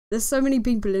There's so many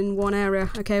people in one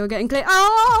area. Okay, we're getting clear.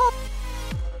 Oh!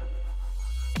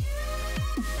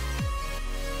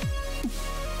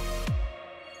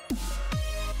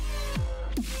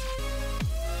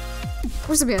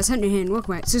 What's up guys, Henry here and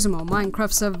welcome back to some more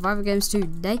Minecraft survival games.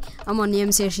 Today I'm on the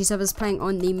MCSG servers playing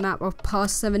on the map of Part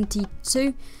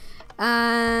 72.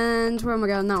 And where am I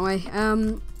going? That way.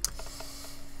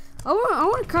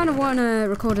 I kind of want to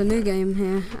record a new game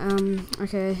here.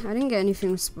 Okay, I didn't get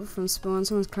anything from spawn,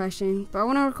 someone's crashing. But I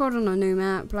want to record on a new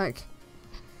map. Like,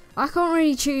 I can't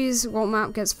really choose what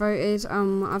map gets voted.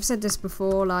 I've said this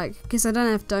before, like, because I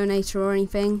don't have donator or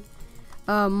anything.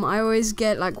 I always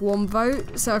get like one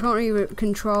vote, so I can't really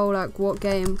control like what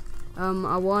game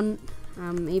I want,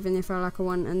 even if I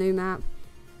want a new map.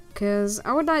 Because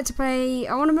I would like to play,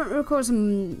 I want to record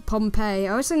some Pompeii.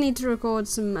 I also need to record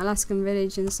some Alaskan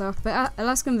Village and stuff, but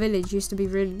Alaskan Village used to be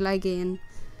really laggy and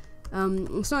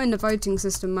it's not in the voting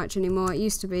system much anymore. It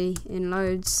used to be in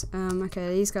loads. Okay,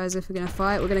 these guys, if we're going to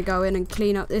fight, we're going to go in and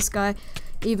clean up this guy,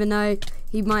 even though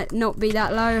he might not be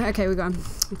that low. Okay, we got him.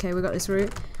 Okay, we got this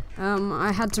route.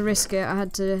 I had to risk it. I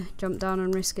had to jump down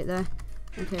and risk it there.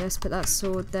 Okay, let's put that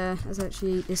sword there. Let's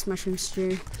actually eat this mushroom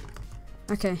stew.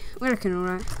 Okay, we're looking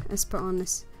alright. Let's put on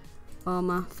this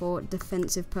armor for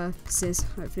defensive purposes.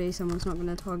 Hopefully someone's not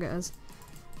going to target us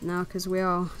now because we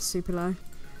are super low.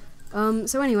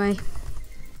 So anyway,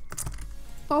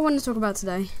 what I want to talk about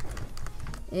today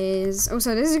is,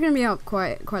 also this is going to be up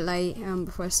quite late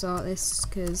before I start this,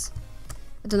 because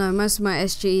I don't know, most of my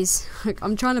SGs, like,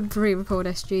 I'm trying to pre-record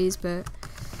SGs, but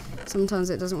sometimes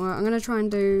it doesn't work. I'm going to try and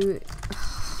do,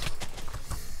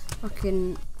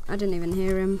 fucking, I didn't even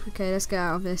hear him. Okay, let's get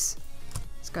out of this.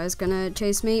 This guy's going to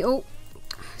chase me. Oh,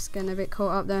 he's getting a bit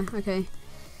caught up there. Okay,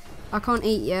 I can't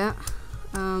eat yet.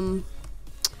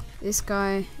 This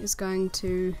guy is going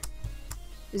to,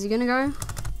 is he going to go?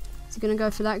 Is he going to go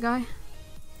for that guy?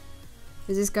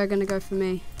 Is this guy going to go for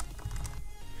me?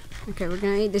 Okay, we're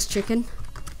going to eat this chicken.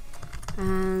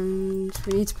 And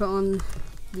we need to put on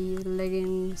the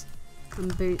leggings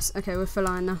and boots. Okay, we're full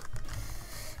iron now.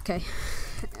 Okay,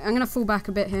 I'm gonna fall back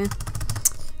a bit here.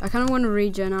 I kind of want to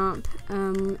regen up.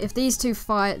 If these two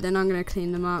fight, then I'm gonna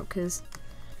clean them up because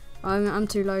I'm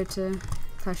too low to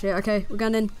clash it. Okay, we're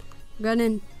going in. We're going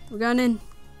in. We're going in.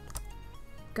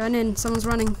 Going in. Someone's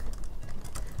running.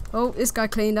 Oh, this guy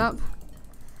cleaned up.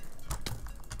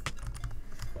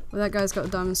 Well, that guy's got a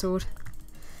diamond sword.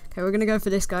 Okay, we're gonna go for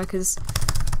this guy because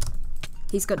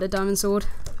he's got the diamond sword.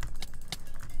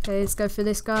 Okay, let's go for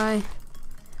this guy.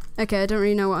 Okay, I don't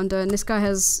really know what I'm doing. This guy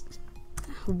has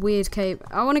a weird cape.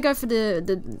 I want to go for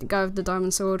the guy with the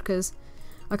diamond sword because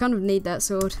I kind of need that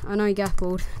sword. I know he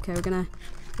gappled. Okay, we're gonna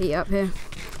eat up here.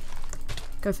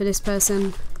 Go for this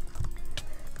person.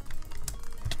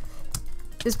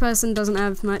 This person doesn't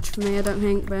have much for me, I don't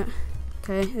think, but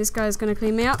okay, this guy's gonna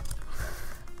clean me up.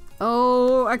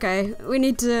 Oh, okay. We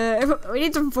need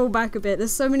to fall back a bit.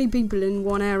 There's so many people in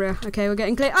one area. Okay, we're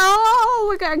getting clear. Oh,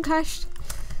 we're getting clashed.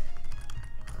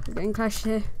 We're getting clashed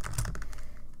here.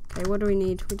 Okay, what do we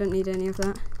need? We don't need any of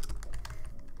that.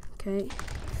 Okay.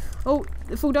 Oh,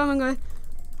 the full diamond guy.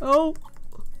 Oh,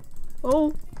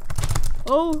 oh,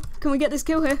 oh! Can we get this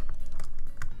kill here?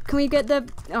 Can we get the?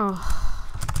 Oh.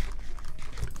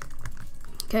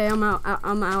 Okay, I'm out.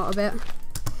 I'm out a bit.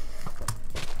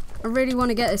 I really want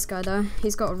to get this guy though.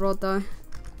 He's got a rod though.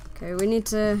 Okay, we need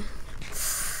to.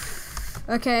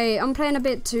 Okay, I'm playing a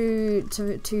bit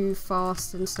too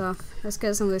fast and stuff. Let's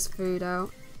get some of this food out.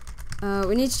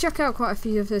 We need to check out quite a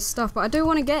few of this stuff, but I do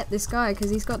want to get this guy because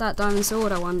he's got that diamond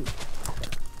sword I want.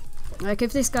 Like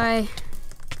if this guy.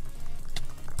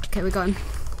 Okay, we got him.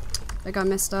 That guy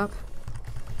messed up.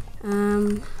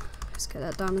 Let's get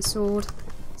that diamond sword.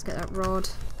 Let's get that rod.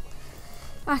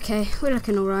 Okay, we're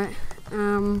looking alright.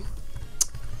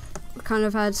 Kind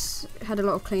of had a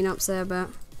lot of cleanups there, but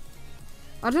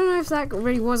I don't know if that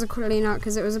really was a cleanup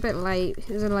because it was a bit late. It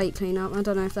was a late cleanup. I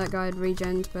don't know if that guy had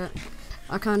regened, but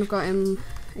I kind of got him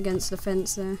against the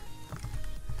fence there.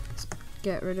 Let's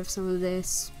get rid of some of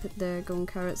this. Put the golden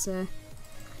carrots there.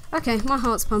 Okay, my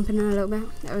heart's pumping a little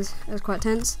bit. That was quite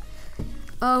tense.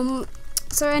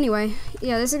 So anyway,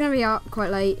 yeah, this is gonna be out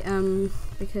quite late.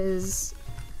 Because.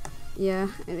 Yeah,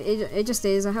 it just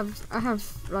is. I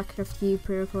have like a few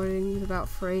pre-recordings, about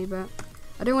 3, but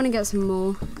I do want to get some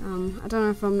more. I don't know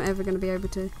if I'm ever going to be able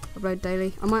to upload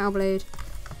daily. I might upload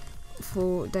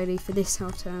daily for this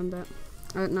half term, but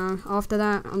I don't know. After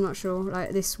that, I'm not sure.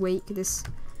 Like this week that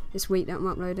I'm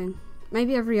uploading,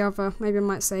 maybe every other. Maybe I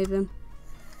might save them.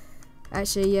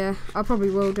 Actually, yeah, I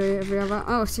probably will do every other.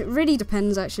 Oh, so it really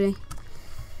depends actually.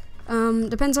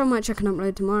 Depends how much I can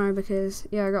upload tomorrow, because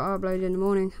yeah, I got to upload in the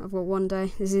morning. I've got one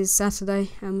day. This is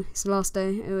Saturday. It's the last day.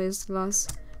 It was the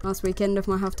last weekend of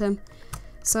my half term.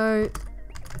 So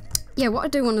yeah, what I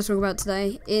do want to talk about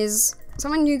today is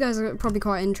something you guys are probably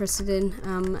quite interested in,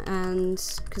 and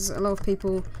because a lot of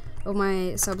people, all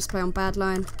my subs play on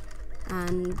Badlion,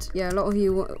 and yeah, a lot of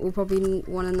you will probably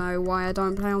want to know why I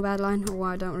don't play on Badlion, or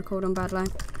why I don't record on Badlion,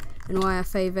 and why I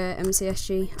favour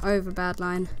MCSG over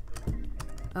Badlion.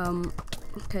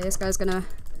 Okay, this guy's gonna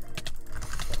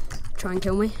try and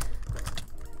kill me,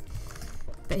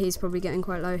 but he's probably getting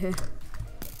quite low here.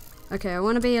 Okay, I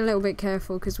want to be a little bit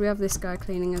careful because we have this guy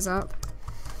cleaning us up.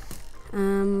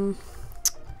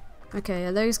 Okay,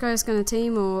 are those guys gonna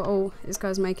team, or oh, this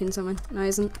guy's making something? No, he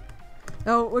isn't.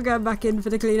 Oh, we're going back in for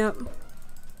the cleanup.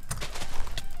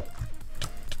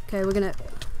 Okay, we're gonna.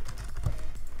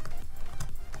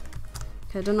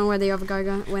 Okay, I don't know where the other guy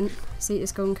went. See,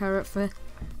 it's golden carrot for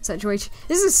situation.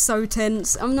 This is so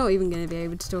tense. I'm not even going to be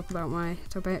able to talk about my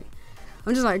topic.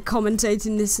 I'm just like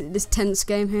commentating this tense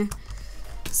game here.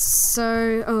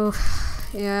 So, oh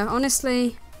yeah,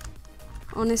 honestly,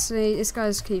 this guy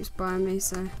just keeps buying me,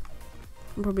 so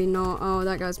I'm probably not. Oh,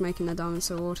 that guy's making a diamond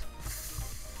sword.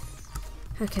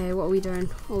 Okay, what are we doing?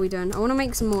 What are we doing? I want to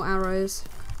make some more arrows.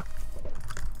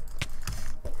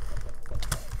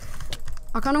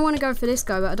 I kind of want to go for this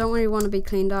guy, but I don't really want to be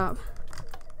cleaned up.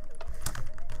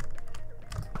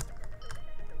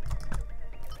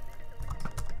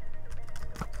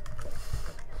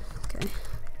 Okay.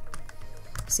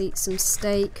 Let's eat some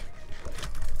steak.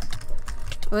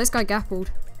 Oh, this guy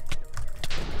gappled.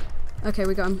 Okay,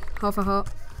 we got him. Half a heart.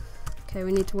 Okay,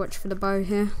 we need to watch for the bow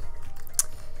here.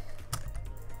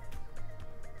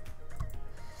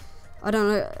 I don't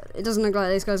know. It doesn't look like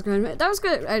this guy's going. That was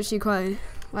good. Actually, quite.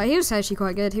 Like, he was actually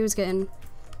quite good. He was trading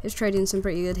some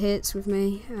pretty good hits with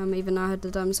me. Even though I had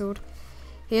the diamond sword.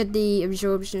 He had the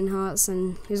absorption hearts,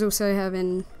 and he was also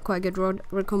having quite good rod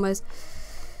combos.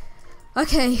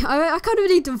 Okay, I kind of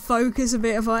need to focus a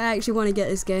bit if I actually want to get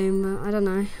this game. But I don't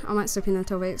know. I might slip in the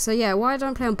topic. So yeah, why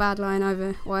don't I play on Badlion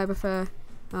over? Why I prefer?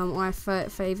 Why I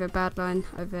favour Badlion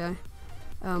over?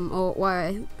 Or why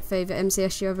I favour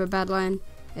MCSG over Badlion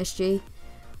SG.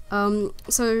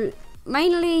 So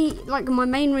mainly, like, my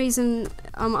main reason,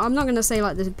 I'm not going to say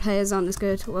like the players aren't as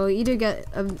good. Well, you do get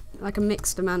like a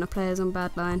mixed amount of players on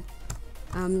Badlion.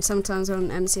 Sometimes on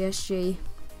MCSG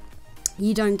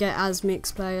you don't get as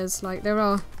mixed players. Like, there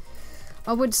are,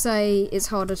 I would say it's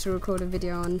harder to record a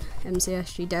video on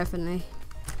MCSG, definitely.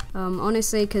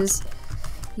 Honestly, because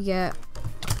you get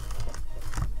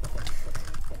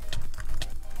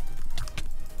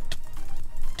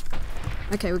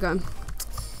okay, we got him.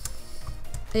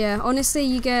 Yeah, honestly,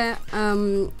 you get a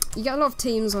lot of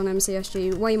teams on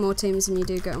MCSG, way more teams than you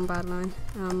do get on Badlion.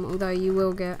 Although you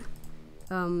will get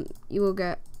a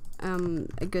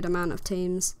good amount of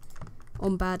teams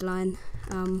on Badlion,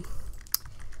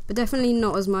 but definitely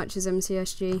not as much as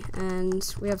MCSG.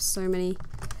 And we have so many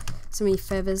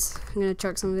feathers. I'm gonna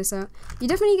chuck some of this out. You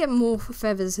definitely get more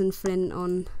feathers than flint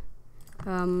on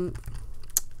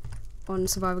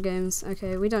survival games.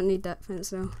 Okay, we don't need that fence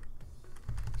though.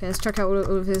 Okay, let's check out all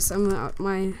of this.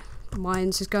 My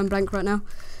mind's just going blank right now.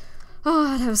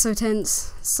 Oh, that was so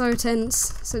tense. So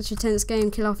tense. Such a tense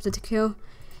game, kill after to kill.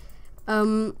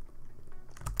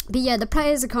 But yeah, the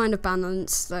players are kind of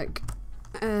balanced. Like,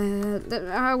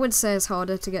 I would say it's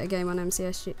harder to get a game on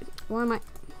MCSG. Why am I?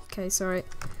 Okay, sorry.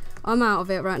 I'm out of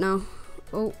it right now.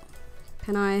 Oh,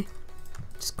 can I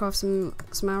just craft some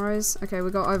arrows? Okay,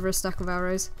 we got over a stack of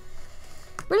arrows.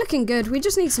 We're looking good. We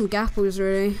just need some gapples,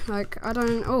 really. Like, I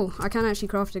can actually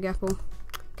craft a gapple.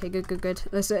 Okay, good.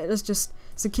 Let's just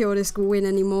secure this win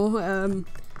anymore.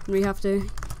 We have to.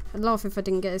 I'd laugh if I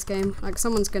didn't get this game. Like,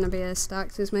 someone's gonna be as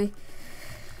stacked as me.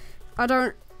 I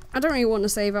don't really want to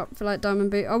save up for like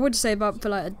diamond boot. I would save up for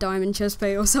like a diamond chest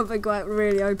plate or something like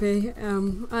really OP. I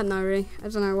don't know really. I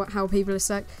don't know how people are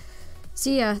stacked. So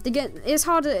yeah, it's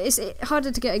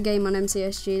harder to get a game on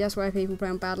MCSG. That's why people play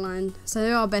on Badlion. So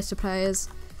there are better players,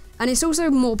 and it's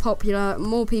also more popular.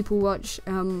 More people watch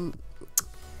MCSG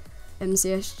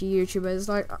YouTubers.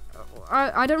 Like,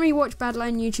 I don't really watch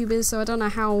Badlion YouTubers, so I don't know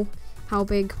how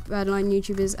big Badlion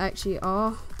YouTubers actually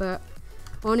are. But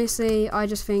honestly, I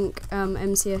just think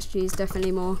MCSG is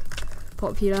definitely more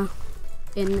popular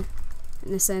in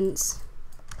a sense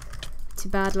to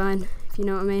Badlion, if you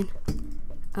know what I mean.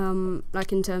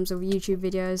 Like in terms of YouTube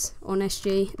videos on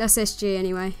SG, that's SG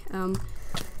anyway.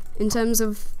 In terms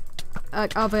of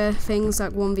like other things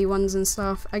like 1v1s and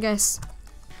stuff, I guess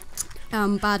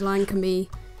Badlion can be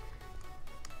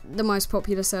the most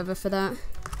popular server for that.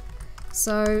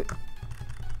 So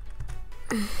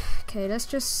Okay, let's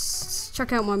just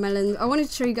check out my melon. I wanted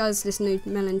to show you guys this new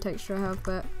melon texture I have,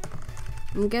 but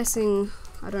I'm guessing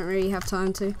I don't really have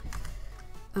time to.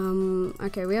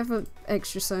 Okay, we have an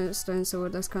extra stone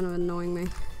sword. That's kind of annoying me.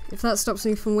 If that stops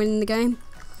me from winning the game,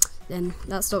 then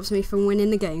that stops me from winning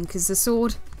the game, because the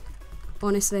sword,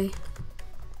 honestly,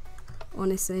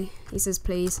 he says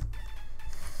please.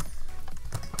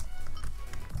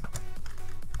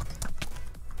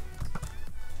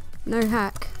 No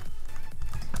hack.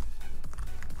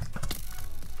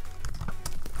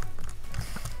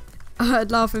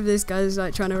 I'd laugh if this guy's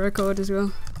like trying to record as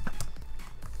well.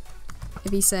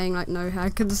 If he's saying like no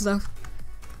hack and stuff.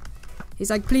 He's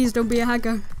like, please don't be a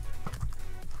hacker.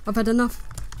 I've had enough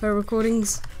for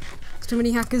recordings. There's too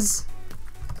many hackers.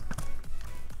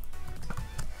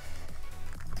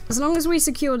 As long as we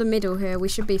secure the middle here, we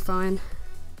should be fine.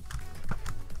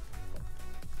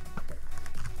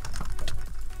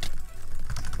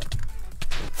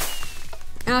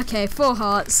 Okay, 4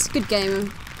 hearts. Good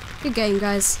game. Good game,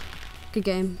 guys. Good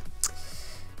game.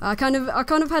 I kind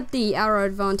of had the arrow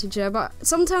advantage there, but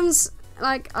sometimes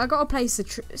like I gotta play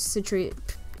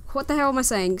what the hell am I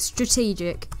saying?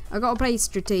 Strategic. I gotta play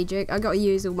strategic. I gotta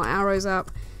use all my arrows up.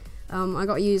 I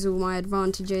gotta use all my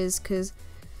advantages, because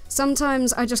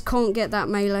sometimes I just can't get that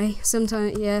melee.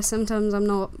 Sometimes I'm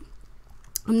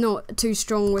not too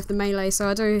strong with the melee, so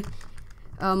I do.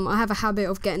 I have a habit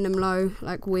of getting them low,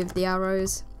 like with the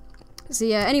arrows. So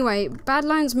yeah, anyway,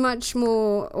 Badlion's much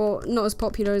more, or not as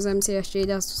popular as MCSG,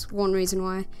 that's one reason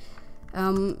why.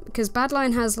 Because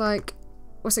Badlion has like,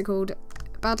 what's it called?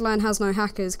 Badlion has no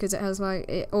hackers, because it has like,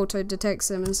 it auto detects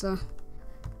them and stuff.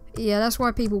 Yeah, that's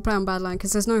why people play on Badlion,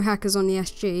 because there's no hackers on the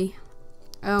SG.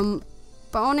 But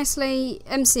honestly,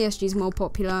 MCSG is more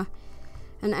popular,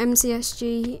 and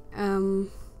MCSG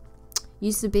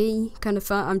used to be kind of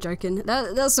fun. I'm joking.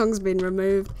 That song's been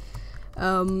removed.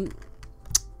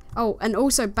 Oh, and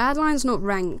also Badlion's not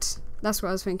ranked. That's what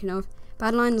I was thinking of.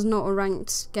 Badlion's not a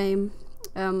ranked game.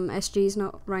 SG's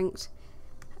not ranked.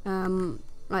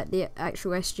 Like the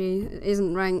actual SG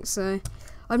isn't ranked, so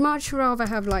I'd much rather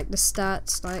have like the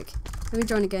stats. Like, let me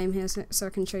join a game here so I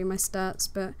can show you my stats.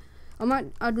 But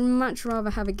I'd much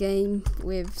rather have a game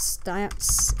with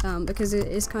stats, because it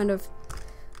is kind of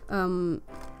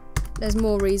there's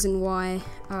more reason why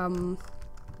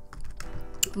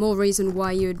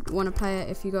you'd want to play it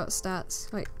if you got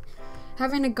stats. Like,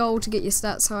 having a goal to get your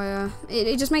stats higher,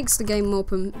 it just makes the game more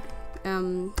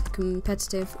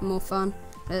competitive, more fun.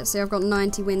 Let's see, I've got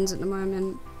 90 wins at the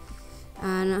moment,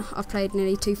 and I've played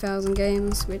nearly 2,000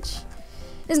 games, which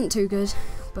isn't too good,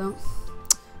 but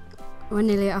we're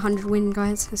nearly at 100 win,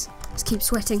 guys. Let's keep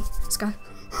sweating. Let's go.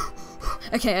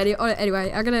 Okay,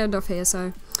 anyway, I'm gonna end off here,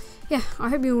 so yeah, I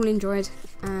hope you all enjoyed,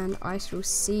 and I shall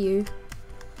see you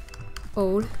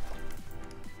all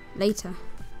later.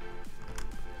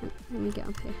 Let me get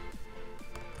up here.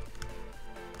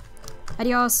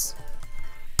 Adios.